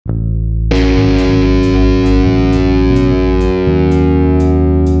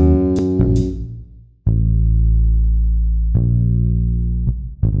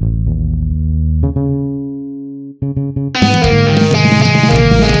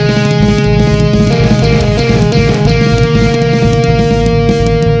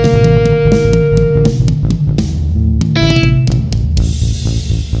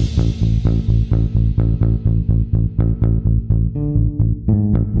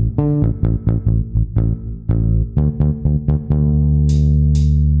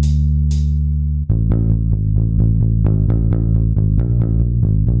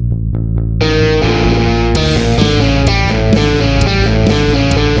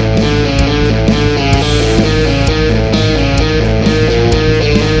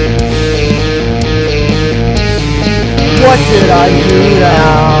I do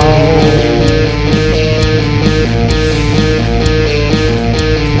now.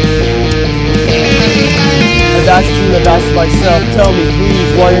 And that's true, I've asked myself, tell me please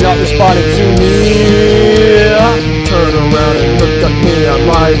why you're not responding to me. Turn around and look at me, I'm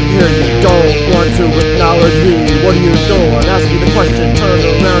right here, you don't want to acknowledge me. What are you doing? Ask me the question, turn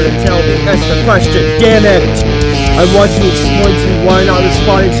around and tell me that's the question, damn it! I want you to explain to me why you're not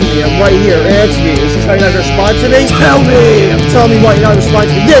responding to me. I'm right here, answer me. Is this how you're not gonna respond to me? Tell me why you're not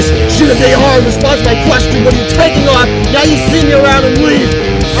responding to me. This shouldn't be hard. Respond to my question. What are you taking off? Now you see me around and leave.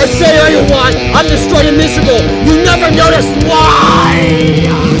 I say all you want. I'm destroyed and miserable. You never noticed why.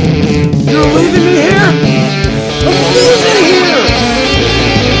 You're leaving me here? I'm losing here.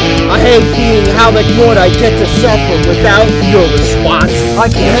 I hate being how ignored I get to suffer without your response.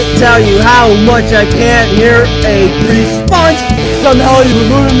 I can't tell you how much I can't hear a response. Somehow you're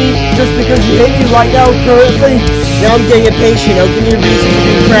removing me just because you hate me right now currently. Now I'm getting impatient. I'll give you a reason to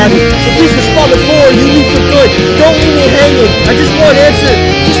be crabby. So please respond before you leave for good. Don't leave me hanging. I just want an answer.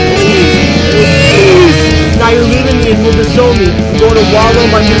 Just please, please. Now you're leaving me and will disown me. You're going to wallow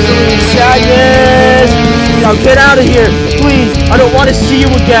my misery and sadness. Now get out of here, please. I don't want to see you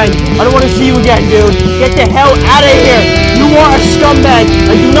again. I don't want to see you again, dude. Get the hell out of here. You are a scumbag.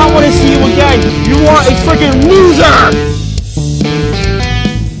 I do not want to see you again. You are a freaking loser.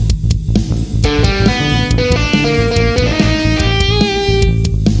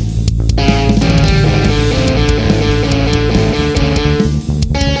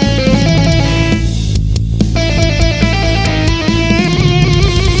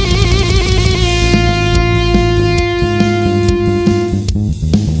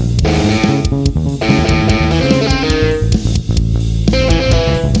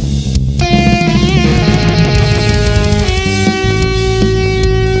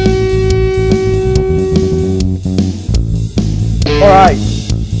 Alright,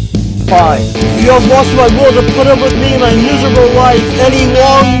 fine. You have lost my will to put up with me in my miserable life any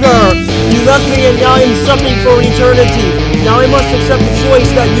longer. You left me and now I am suffering for an eternity. Now I must accept the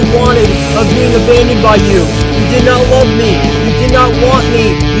choice that you wanted of being abandoned by you. You did not love me. You did not want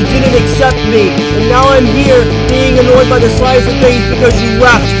me. You didn't accept me. And now I'm here being annoyed by the slides of things because you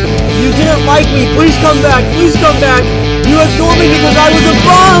left. You didn't like me. Please come back. Please come back. You ignored me because I was a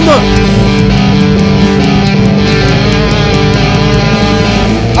bum.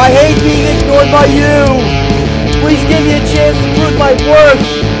 I hate being ignored by you! Please give me a chance to prove my worth!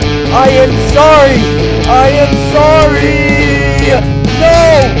 I am sorry! I am sorry! No!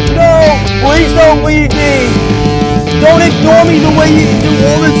 No! Please don't leave me! Don't ignore me the way you do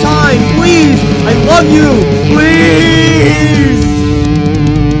all the time! Please! I love you! Please!